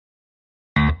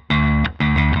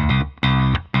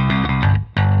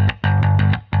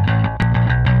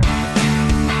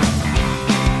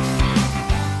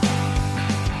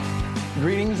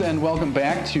welcome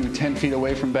back to 10 Feet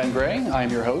Away from Ben Gray. I'm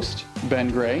your host,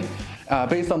 Ben Gray.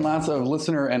 Based on lots of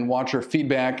listener and watcher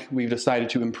feedback, we've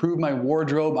decided to improve my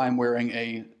wardrobe. I'm wearing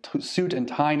a suit and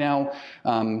tie now.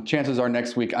 Chances are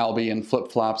next week I'll be in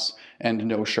flip-flops and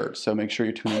no shirt, so make sure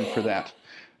you tune in for that.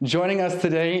 Joining us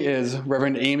today is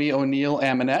Reverend Amy O'Neill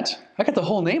Aimonette. I got the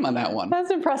whole name on that one.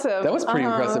 That's impressive. That was pretty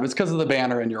impressive. It's because of the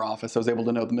banner in your office. I was able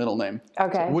to know the middle name.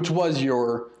 Okay. So, which was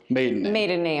your maiden name.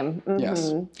 Maiden name. Mm-hmm.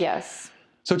 Yes. Yes.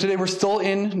 So today we're still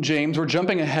in James. We're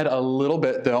jumping ahead a little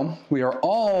bit, though. We are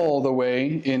all the way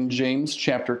in James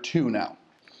chapter 2 now.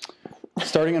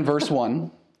 Starting in verse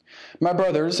 1. My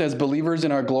brothers, as believers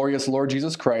in our glorious Lord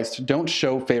Jesus Christ, don't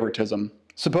show favoritism.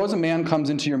 Suppose a man comes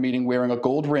into your meeting wearing a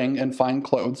gold ring and fine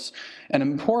clothes, and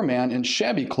a poor man in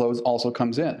shabby clothes also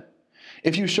comes in.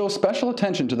 If you show special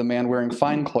attention to the man wearing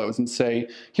fine clothes and say,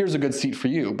 here's a good seat for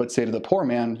you, but say to the poor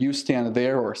man, you stand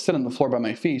there or sit on the floor by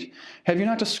my feet, have you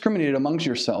not discriminated amongst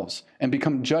yourselves and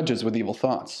become judges with evil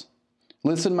thoughts?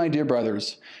 Listen, my dear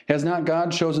brothers, has not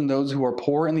God chosen those who are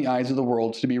poor in the eyes of the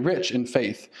world to be rich in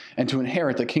faith and to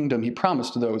inherit the kingdom he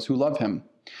promised to those who love him?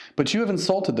 But you have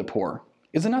insulted the poor.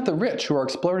 Is it not the rich who are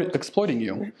exploiting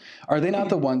you? Are they not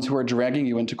the ones who are dragging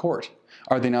you into court?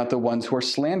 Are they not the ones who are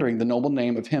slandering the noble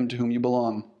name of him to whom you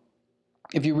belong?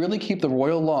 If you really keep the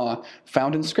royal law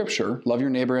found in Scripture, love your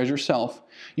neighbor as yourself,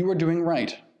 you are doing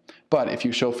right. But if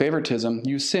you show favoritism,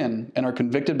 you sin and are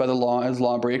convicted by the law as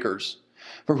lawbreakers.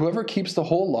 For whoever keeps the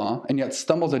whole law and yet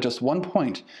stumbles at just one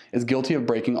point is guilty of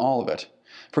breaking all of it.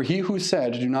 For he who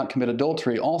said, do not commit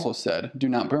adultery, also said, do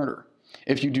not murder.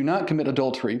 If you do not commit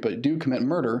adultery, but do commit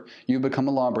murder, you become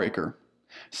a lawbreaker.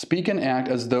 Speak and act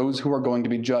as those who are going to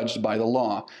be judged by the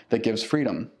law that gives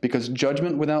freedom, because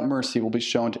judgment without mercy will be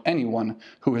shown to anyone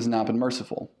who has not been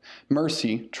merciful.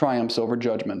 Mercy triumphs over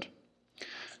judgment.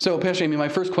 So, Pastor Amy, my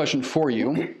first question for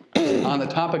you on the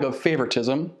topic of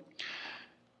favoritism,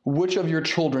 which of your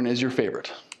children is your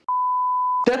favorite?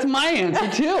 That's my answer,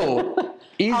 too.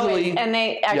 Easily. Always. And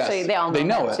they actually, yes, they all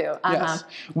know that it. too. Yes.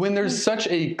 When there's such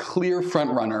a clear front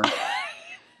runner,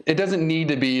 it doesn't need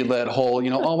to be that whole,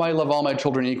 oh, I love all my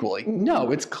children equally.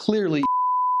 No, it's clearly.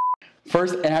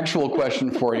 First actual question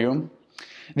for you.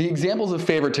 The examples of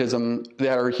favoritism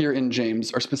that are here in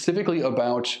James are specifically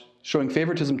about showing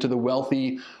favoritism to the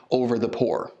wealthy over the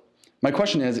poor. My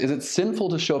question is it sinful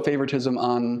to show favoritism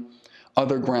on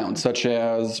other grounds, such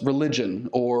as religion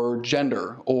or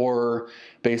gender or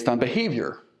based on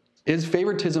behavior? Is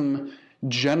favoritism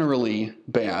generally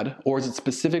bad, or is it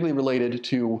specifically related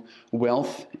to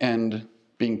wealth and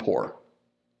being poor?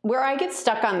 Where I get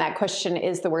stuck on that question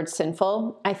is the word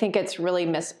sinful. I think it's really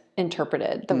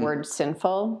misinterpreted, the word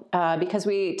sinful, because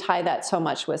we tie that so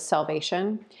much with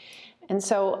salvation. And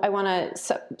so I want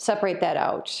to separate that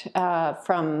out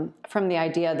from the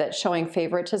idea that showing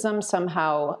favoritism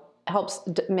somehow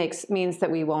means that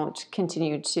we won't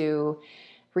continue to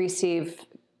receive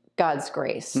God's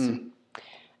grace.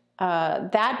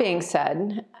 That being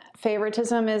said,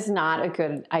 favoritism is not a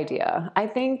good idea. I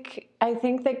think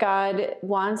that God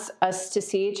wants us to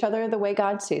see each other the way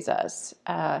God sees us.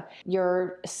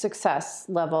 Your success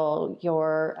level,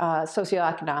 your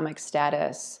socioeconomic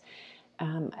status,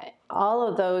 all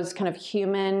of those kind of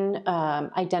human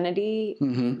identity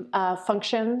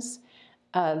functions.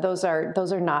 Those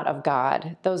are not of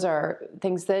God. Those are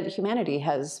things that humanity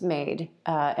has made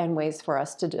and ways for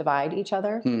us to divide each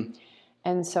other.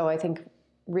 And so I think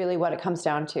really what it comes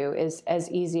down to is as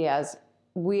easy as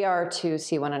we are to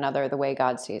see one another the way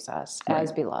God sees us, right,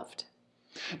 as beloved.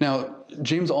 Now,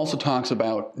 James also talks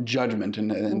about judgment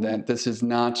and that this is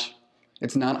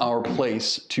it's not our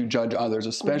place to judge others,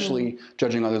 especially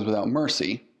judging others without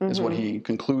mercy, is what he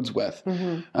concludes with.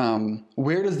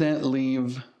 Where does that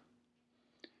leave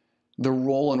the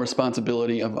role and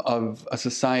responsibility of a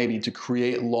society to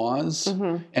create laws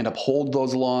and uphold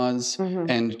those laws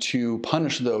and to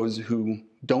punish those who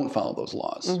don't follow those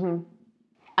laws?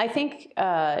 I think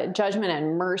judgment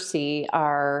and mercy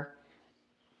are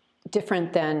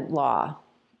different than law.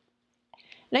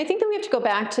 And I think that we have to go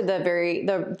back to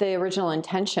the original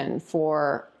intention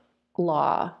for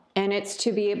law, and it's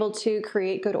to be able to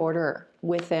create good order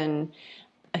within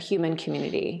a human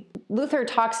community. Luther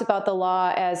talks about the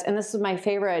law as, and this is my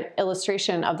favorite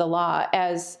illustration of the law,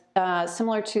 as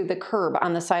similar to the curb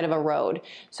on the side of a road.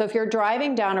 So if you're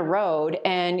driving down a road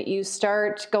and you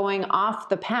start going off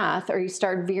the path, or you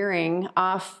start veering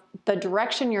off the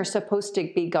direction you're supposed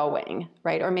to be going,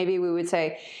 right? Or maybe we would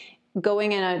say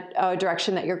going in a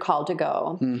direction that you're called to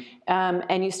go,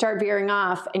 and you start veering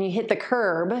off and you hit the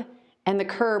curb, and the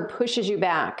curb pushes you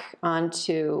back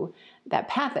onto that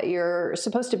path that you're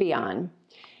supposed to be on.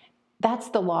 that's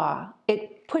the law.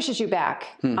 It pushes you back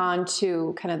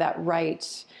onto kind of that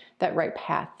right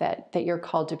path that you're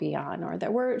called to be on, or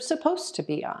that we're supposed to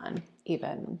be on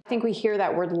even. I think we hear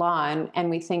that word law and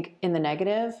we think in the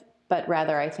negative, but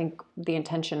rather I think the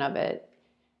intention of it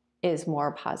is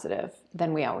more positive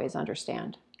than we always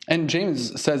understand. And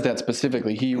James says that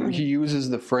specifically. He uses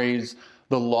the phrase,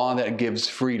 the law that gives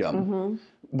freedom.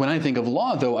 When I think of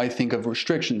law, though, I think of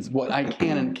restrictions, what I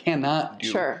can and cannot do.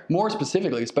 Sure. More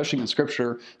specifically, especially in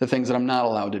Scripture, the things that I'm not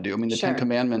allowed to do. I mean, the Ten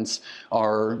Commandments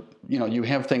are, you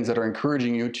have things that are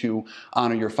encouraging you to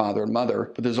honor your father and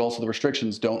mother, but there's also the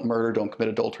restrictions. Don't murder, don't commit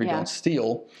adultery, don't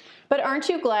steal. But aren't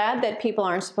you glad that people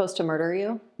aren't supposed to murder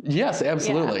you? Yes,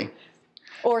 absolutely. Yeah.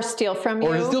 Or steal from you.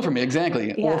 Or steal from me,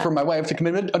 exactly. Yeah. Or for my wife to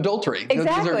commit adultery.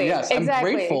 Exactly. I'm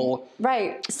grateful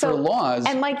for laws.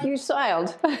 And like you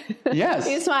smiled. Yes.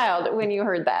 You smiled when you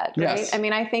heard that, right? Yes. I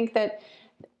mean, I think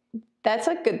that's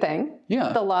a good thing.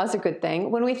 Yeah. The law is a good thing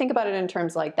when we think about it in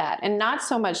terms like that. And not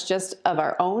so much just of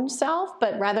our own self,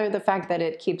 but rather the fact that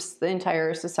it keeps the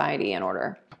entire society in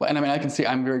order. Well, and I mean, I can see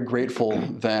I'm very grateful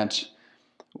that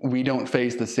we don't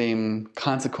face the same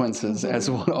consequences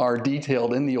as what are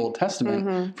detailed in the Old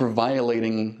Testament for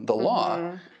violating the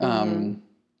law.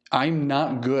 I'm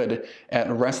not good at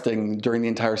resting during the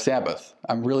entire Sabbath.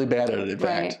 I'm really bad at it, in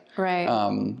fact. Right.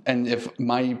 And if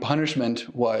my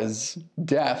punishment was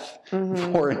death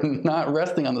for not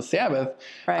resting on the Sabbath,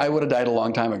 I would have died a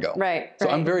long time ago. Right. So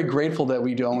I'm very grateful that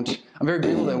we don't. I'm very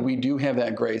grateful that we do have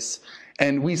that grace.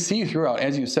 And we see throughout,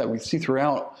 as you said, we see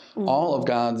throughout all of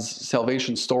God's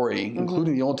salvation story,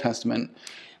 including the Old Testament,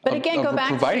 but again, go back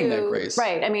providing that grace.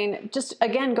 Right. I mean, just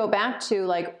again, go back to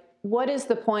like, what is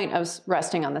the point of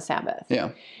resting on the Sabbath?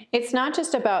 Yeah. It's not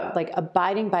just about like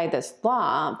abiding by this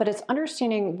law, but it's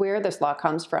understanding where this law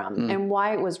comes from and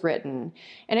why it was written.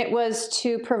 And it was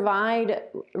to provide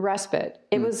respite.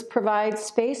 It was provide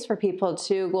space for people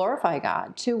to glorify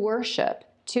God, to worship,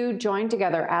 to join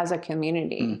together as a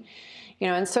community.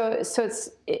 And so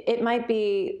it might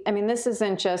be, I mean, this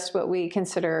isn't just what we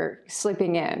consider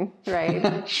sleeping in,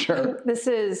 right? Sure. This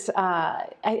is,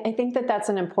 I think that's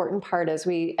an important part as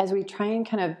we try and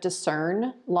kind of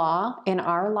discern law in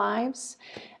our lives,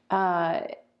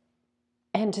 and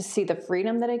to see the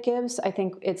freedom that it gives. I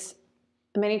think it's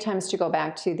many times to go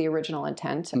back to the original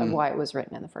intent of why it was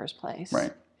written in the first place.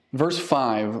 Right. Verse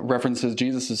 5 references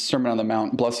Jesus' Sermon on the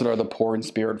Mount, blessed are the poor in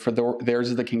spirit, for theirs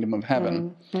is the kingdom of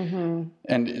heaven.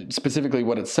 And specifically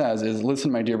what it says is,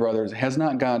 listen, my dear brothers, has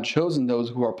not God chosen those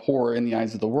who are poor in the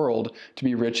eyes of the world to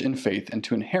be rich in faith and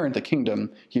to inherit the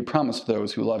kingdom he promised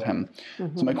those who love him?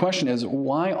 So my question is,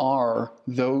 why are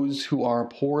those who are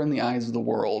poor in the eyes of the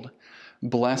world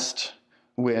blessed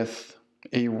with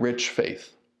a rich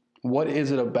faith? What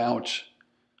is it about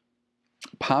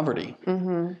poverty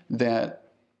that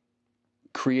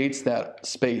creates that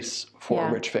space for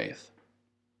a rich faith?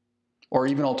 Or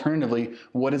even alternatively,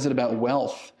 what is it about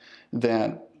wealth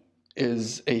that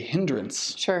is a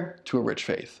hindrance to a rich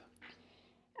faith?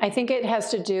 I think it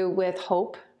has to do with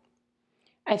hope.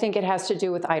 I think it has to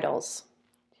do with idols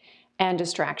and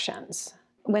distractions.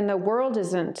 When the world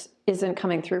isn't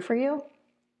coming through for you,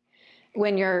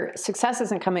 when your success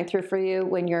isn't coming through for you,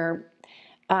 when your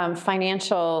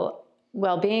financial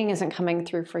well-being isn't coming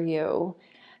through for you,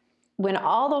 when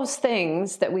all those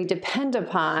things that we depend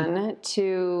upon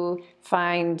to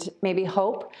find maybe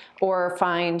hope or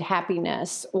find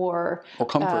happiness or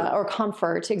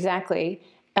comfort, exactly.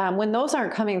 When those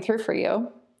aren't coming through for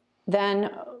you, then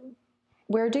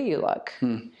where do you look?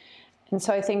 And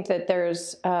so I think that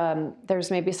there's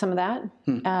maybe some of that.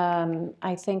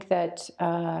 I think that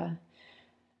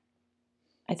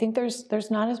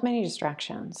there's not as many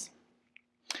distractions.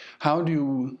 How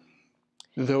do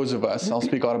those of us, I'll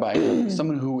speak autobiography,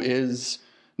 someone who is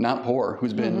not poor,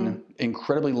 who's been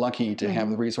incredibly lucky to have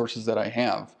the resources that I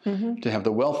have, to have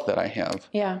the wealth that I have.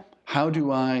 Yeah. How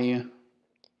do I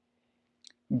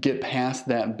get past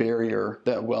that barrier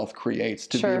that wealth creates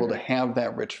to be able to have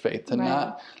that rich faith, to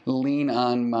not lean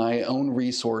on my own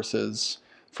resources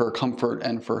for comfort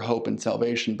and for hope and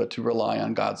salvation, but to rely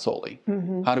on God solely?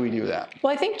 How do we do that?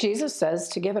 Well, I think Jesus says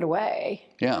to give it away.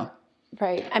 Yeah.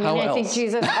 Right. I mean, I think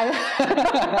Jesus...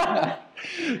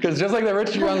 Because just like the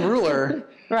rich young ruler...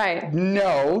 Right.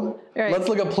 No. Right. Let's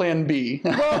look at plan B.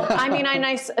 Well, I mean,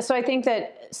 I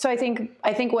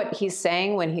think what he's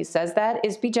saying when he says that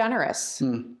is be generous.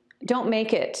 Don't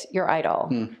make it your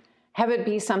idol. Have it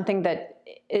be something that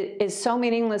is so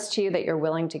meaningless to you that you're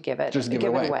willing to give it. Just give it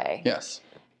away. Yes.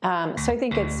 So I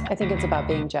think it's about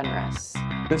being generous.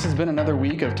 This has been another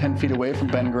week of 10 Feet Away from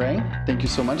Ben Gray. Thank you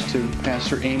so much to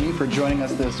Pastor Amy for joining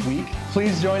us this week.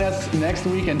 Please join us next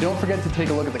week, and don't forget to take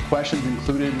a look at the questions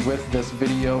included with this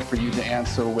video for you to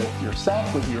answer with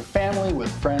yourself, with your family,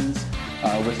 with friends,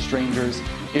 with strangers.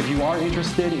 If you are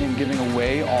interested in giving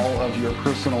away all of your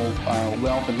personal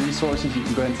wealth and resources, you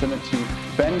can go ahead and send it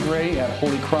to Ben Gray at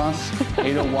Holy Cross,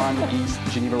 801 East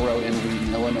Geneva Road in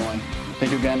Wheaton, Illinois.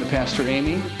 Thank you again to Pastor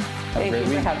Amy. Have a great week. Thank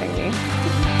you for having me.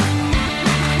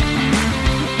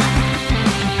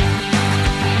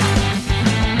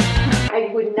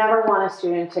 I would never want a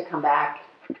student to come back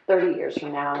 30 years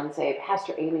from now and say,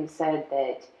 Pastor Amy said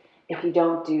that if you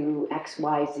don't do X,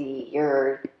 Y, Z,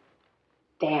 you're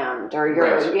damned, or you're,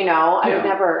 right.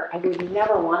 I would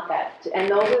never want that. And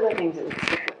those are the things that would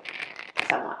stick with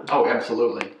someone. Oh,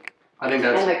 absolutely. I think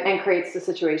that's... And creates the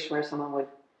situation where someone would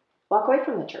walk away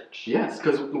from the church. Yes,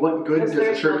 because what good does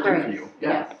the church do for you? Yeah.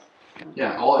 Yes.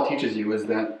 Yeah, all it teaches you is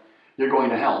that you're going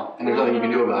to hell, and there's nothing you can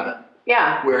do about it.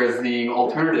 Yeah. Whereas the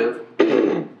alternative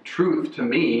truth to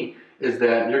me is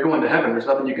that you're going to heaven, there's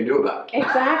nothing you can do about it.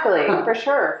 Exactly, for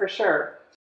sure.